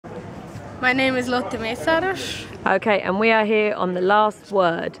My name is Lotti Meszaros. Okay, and we are here on the last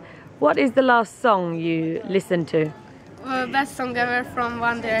word. What is the last song you listened to? Best song ever from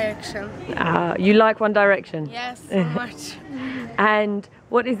One Direction. You like One Direction? Yes, so much. And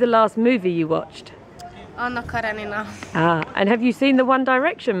what is the last movie you watched? Anna Karenina. And have you seen the One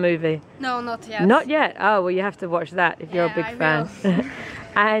Direction movie? No, not yet. Not yet? Oh, well, you have to watch that if you're a big fan.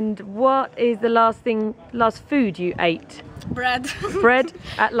 And what is the last food you ate? Bread. Bread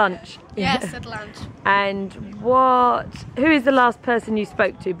at lunch? Yes, at lunch. And who is the last person you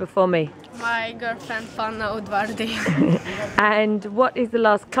spoke to before me? My girlfriend Panna Udvardi. And what is the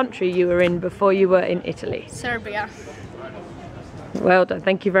last country you were in before you were in Italy? Serbia. Well done,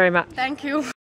 thank you very much. Thank you.